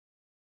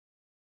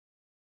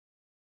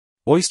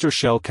Oyster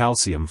Shell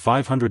Calcium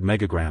 500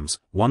 mg,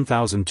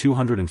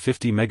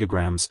 1250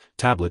 mg,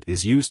 tablet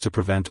is used to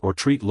prevent or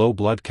treat low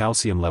blood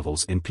calcium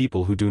levels in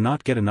people who do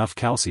not get enough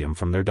calcium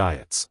from their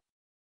diets.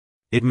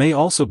 It may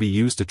also be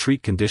used to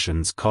treat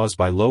conditions caused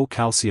by low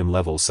calcium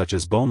levels such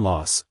as bone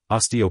loss,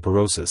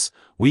 osteoporosis,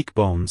 weak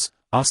bones,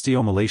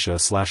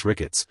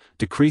 osteomalacia/rickets,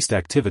 decreased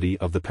activity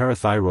of the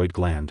parathyroid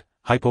gland,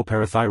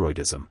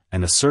 hypoparathyroidism,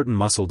 and a certain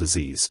muscle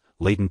disease,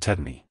 latent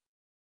tetany.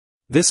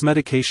 This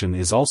medication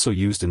is also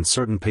used in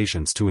certain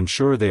patients to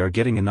ensure they are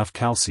getting enough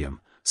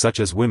calcium, such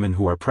as women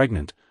who are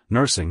pregnant,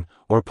 nursing,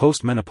 or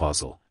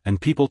postmenopausal,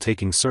 and people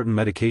taking certain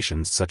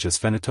medications such as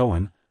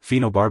phenytoin,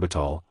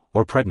 phenobarbital,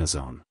 or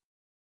prednisone.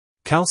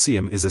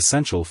 Calcium is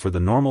essential for the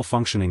normal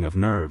functioning of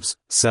nerves,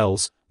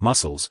 cells,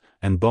 muscles,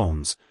 and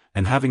bones,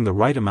 and having the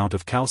right amount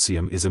of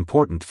calcium is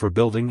important for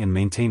building and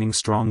maintaining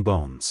strong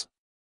bones.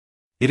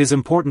 It is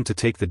important to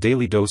take the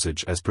daily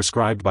dosage as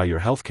prescribed by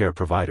your healthcare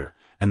provider,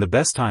 and the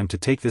best time to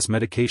take this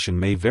medication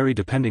may vary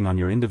depending on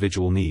your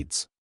individual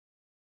needs.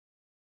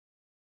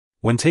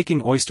 When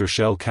taking Oyster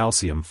Shell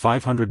Calcium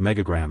 500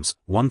 mg,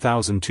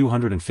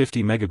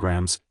 1250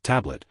 mg,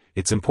 tablet,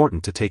 it's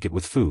important to take it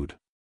with food.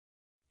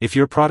 If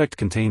your product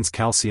contains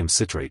calcium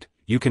citrate,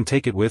 you can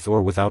take it with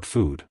or without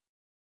food.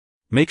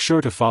 Make sure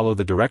to follow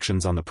the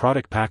directions on the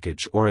product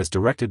package or as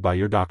directed by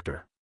your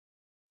doctor.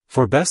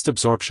 For best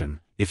absorption,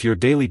 if your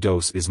daily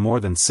dose is more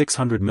than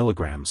 600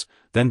 mg,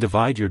 then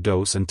divide your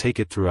dose and take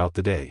it throughout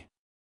the day.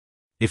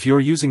 If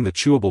you're using the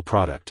chewable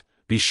product,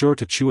 be sure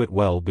to chew it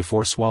well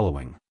before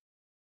swallowing.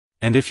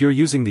 And if you're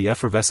using the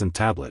effervescent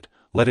tablet,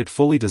 let it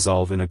fully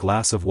dissolve in a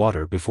glass of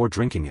water before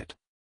drinking it.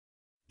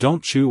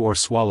 Don't chew or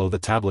swallow the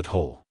tablet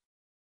whole.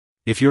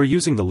 If you're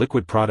using the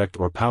liquid product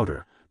or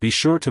powder, be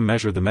sure to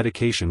measure the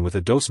medication with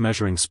a dose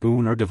measuring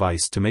spoon or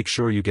device to make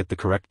sure you get the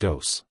correct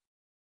dose.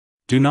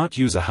 Do not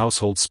use a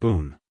household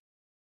spoon.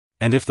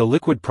 And if the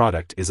liquid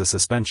product is a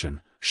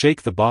suspension,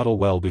 shake the bottle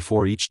well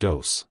before each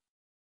dose.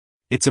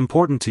 It's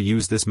important to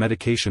use this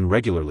medication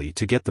regularly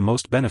to get the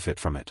most benefit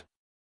from it.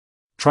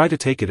 Try to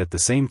take it at the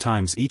same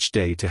times each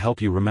day to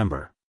help you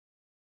remember.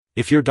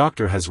 If your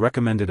doctor has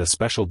recommended a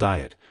special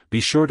diet, be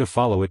sure to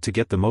follow it to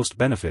get the most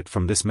benefit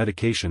from this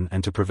medication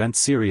and to prevent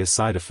serious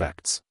side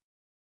effects.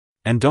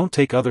 And don't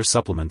take other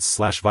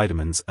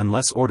supplements/vitamins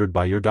unless ordered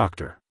by your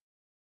doctor.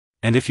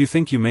 And if you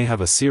think you may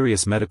have a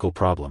serious medical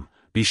problem,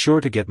 be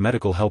sure to get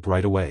medical help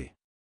right away.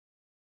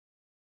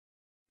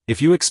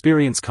 If you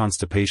experience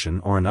constipation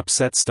or an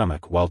upset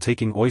stomach while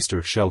taking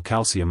Oyster Shell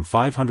Calcium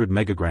 500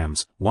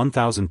 mg,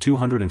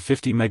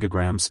 1250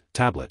 mg,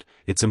 tablet,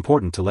 it's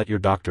important to let your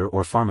doctor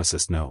or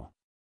pharmacist know.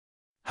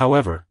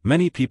 However,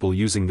 many people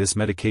using this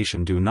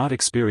medication do not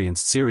experience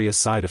serious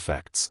side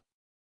effects.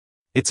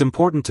 It's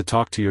important to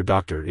talk to your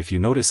doctor if you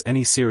notice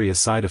any serious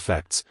side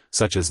effects,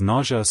 such as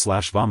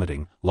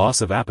nausea/vomiting,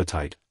 loss of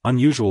appetite,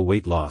 unusual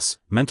weight loss,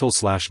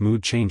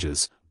 mental/mood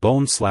changes,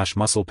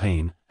 bone/muscle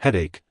pain,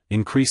 headache,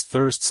 increased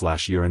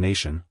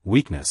thirst/urination,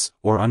 weakness,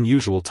 or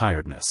unusual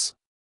tiredness.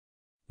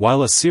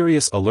 While a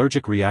serious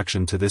allergic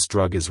reaction to this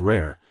drug is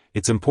rare,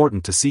 it's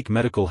important to seek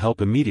medical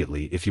help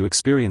immediately if you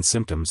experience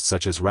symptoms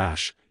such as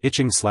rash,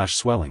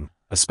 itching/swelling,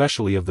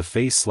 especially of the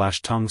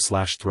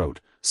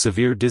face/tongue/throat,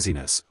 severe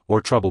dizziness, or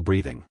trouble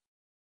breathing.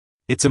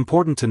 It's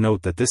important to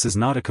note that this is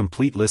not a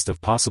complete list of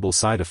possible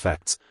side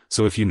effects,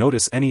 so if you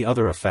notice any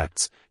other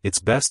effects, it's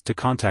best to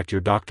contact your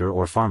doctor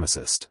or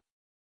pharmacist.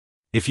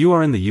 If you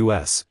are in the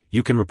US,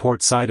 you can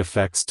report side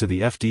effects to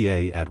the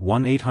FDA at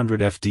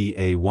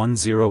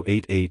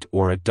 1-800-FDA-1088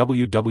 or at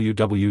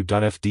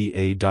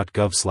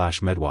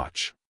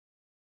www.fda.gov/medwatch.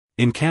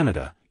 In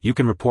Canada, you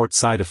can report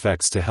side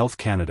effects to Health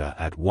Canada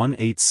at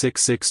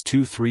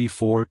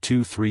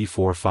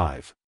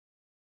 1-866-234-2345.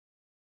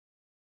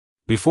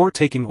 Before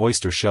taking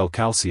Oyster Shell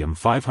Calcium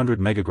 500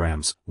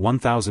 mg,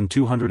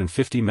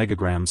 1250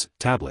 mg,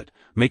 tablet,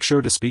 make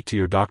sure to speak to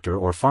your doctor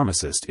or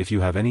pharmacist if you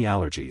have any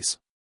allergies.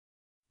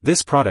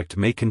 This product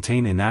may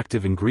contain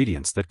inactive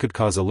ingredients that could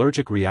cause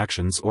allergic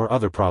reactions or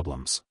other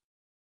problems.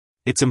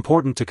 It's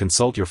important to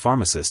consult your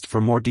pharmacist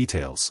for more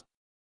details.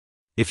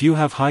 If you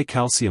have high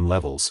calcium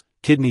levels,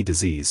 kidney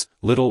disease,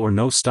 little or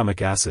no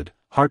stomach acid,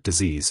 heart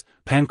disease,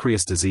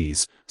 pancreas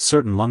disease,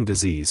 certain lung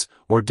disease,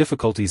 or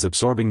difficulties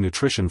absorbing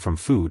nutrition from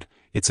food,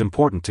 it's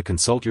important to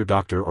consult your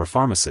doctor or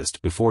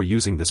pharmacist before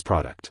using this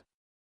product.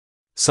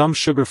 Some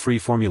sugar-free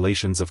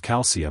formulations of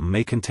calcium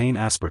may contain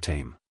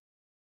aspartame.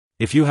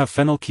 If you have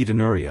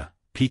phenylketonuria,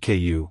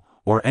 PKU,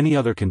 or any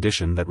other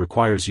condition that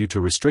requires you to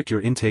restrict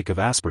your intake of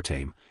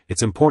aspartame,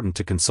 it's important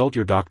to consult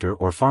your doctor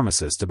or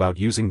pharmacist about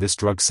using this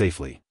drug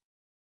safely.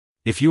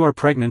 If you are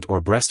pregnant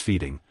or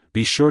breastfeeding,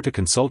 be sure to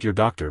consult your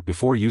doctor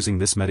before using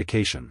this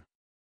medication.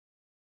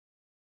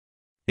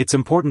 It's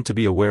important to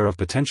be aware of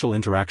potential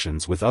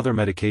interactions with other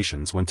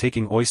medications when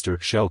taking Oyster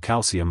Shell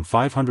Calcium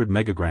 500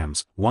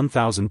 mg,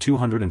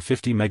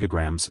 1250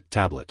 mg,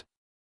 tablet.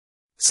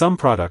 Some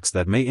products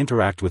that may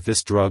interact with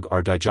this drug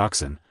are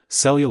digoxin,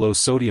 cellulose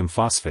sodium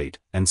phosphate,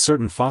 and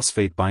certain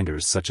phosphate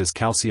binders such as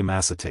calcium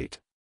acetate.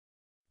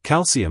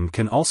 Calcium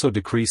can also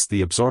decrease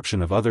the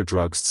absorption of other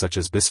drugs such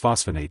as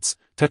bisphosphonates,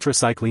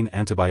 tetracycline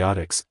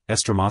antibiotics,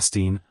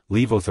 estromostine,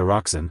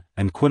 levothyroxine,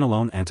 and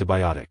quinolone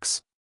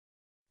antibiotics.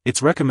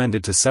 It's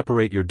recommended to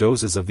separate your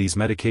doses of these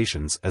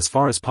medications as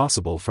far as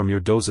possible from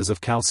your doses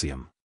of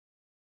calcium.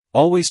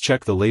 Always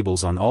check the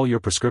labels on all your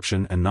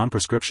prescription and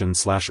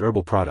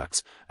non-prescription/herbal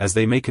products, as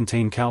they may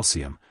contain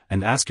calcium,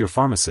 and ask your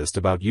pharmacist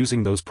about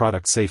using those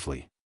products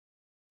safely.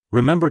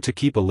 Remember to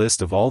keep a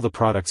list of all the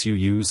products you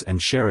use and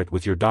share it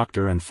with your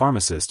doctor and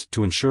pharmacist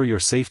to ensure your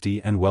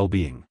safety and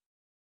well-being.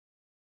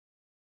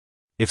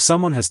 If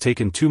someone has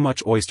taken too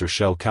much oyster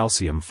shell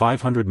calcium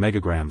 500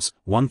 mg,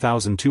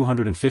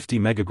 1250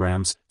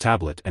 mg,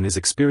 tablet and is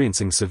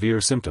experiencing severe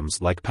symptoms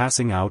like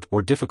passing out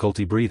or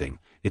difficulty breathing,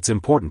 it's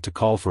important to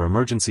call for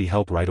emergency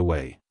help right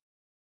away.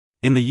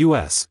 In the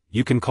US,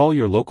 you can call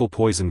your local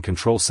poison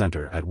control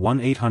center at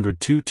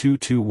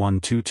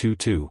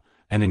 1-800-222-1222,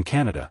 and in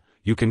Canada,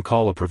 you can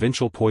call a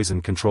provincial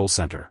poison control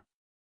center.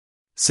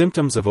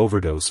 Symptoms of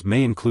overdose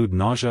may include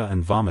nausea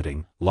and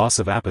vomiting, loss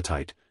of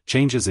appetite,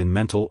 changes in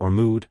mental or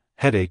mood,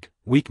 headache,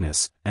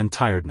 weakness, and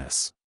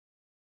tiredness.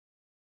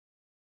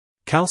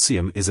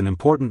 Calcium is an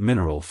important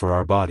mineral for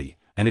our body,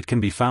 and it can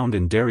be found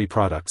in dairy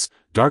products,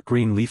 dark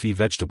green leafy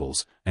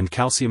vegetables, and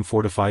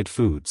calcium-fortified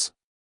foods.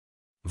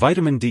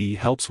 Vitamin D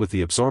helps with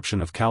the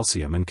absorption of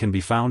calcium and can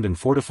be found in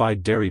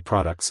fortified dairy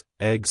products,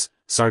 eggs,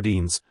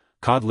 sardines,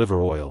 cod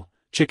liver oil,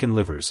 chicken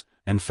livers,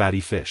 and fatty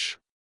fish.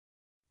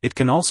 It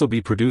can also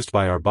be produced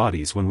by our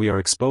bodies when we are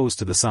exposed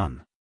to the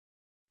sun.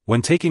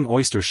 When taking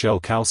oyster shell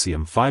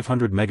calcium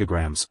 500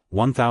 mg,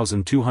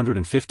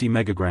 1250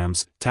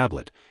 mg,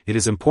 tablet, it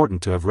is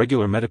important to have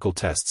regular medical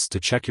tests to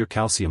check your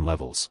calcium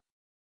levels.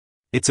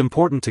 It's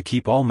important to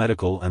keep all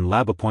medical and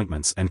lab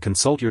appointments and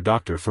consult your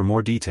doctor for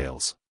more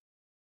details.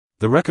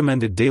 The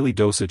recommended daily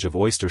dosage of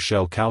oyster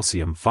shell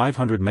calcium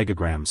 500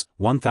 mg,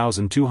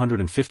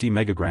 1250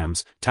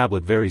 mg,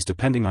 tablet varies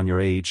depending on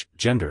your age,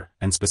 gender,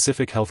 and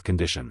specific health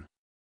condition.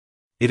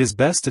 It is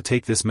best to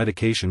take this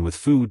medication with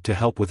food to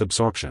help with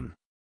absorption.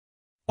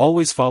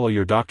 Always follow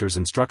your doctor's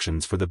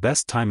instructions for the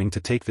best timing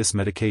to take this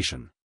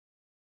medication.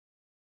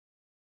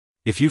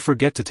 If you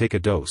forget to take a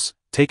dose,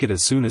 take it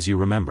as soon as you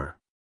remember.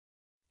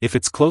 If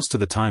it's close to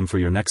the time for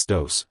your next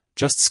dose,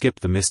 just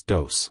skip the missed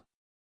dose.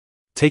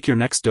 Take your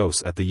next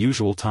dose at the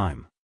usual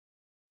time.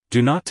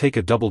 Do not take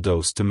a double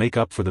dose to make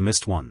up for the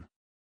missed one.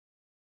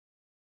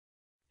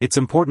 It's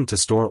important to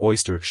store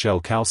oyster shell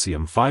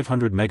calcium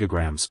 500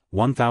 mg,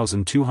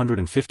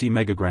 1250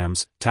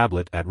 mg,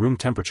 tablet at room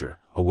temperature,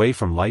 away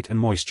from light and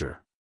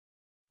moisture.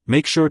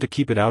 Make sure to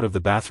keep it out of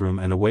the bathroom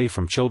and away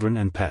from children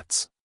and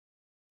pets.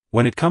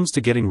 When it comes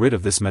to getting rid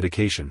of this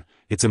medication,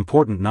 it's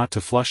important not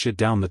to flush it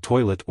down the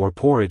toilet or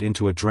pour it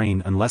into a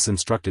drain unless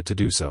instructed to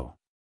do so.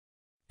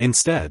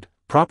 Instead,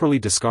 properly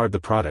discard the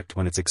product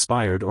when it's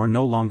expired or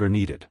no longer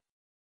needed.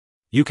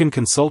 You can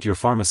consult your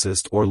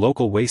pharmacist or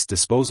local waste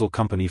disposal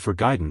company for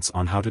guidance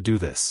on how to do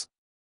this.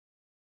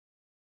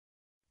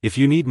 If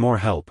you need more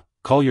help,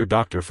 call your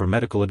doctor for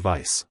medical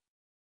advice.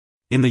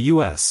 In the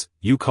US,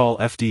 you call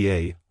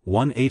FDA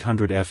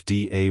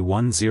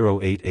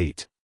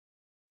 1-800-FDA-1088.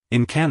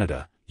 In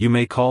Canada, you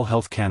may call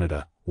Health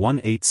Canada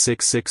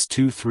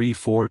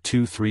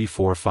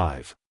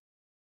 1-866-234-2345.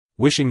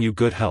 Wishing you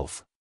good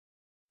health.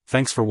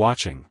 Thanks for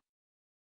watching.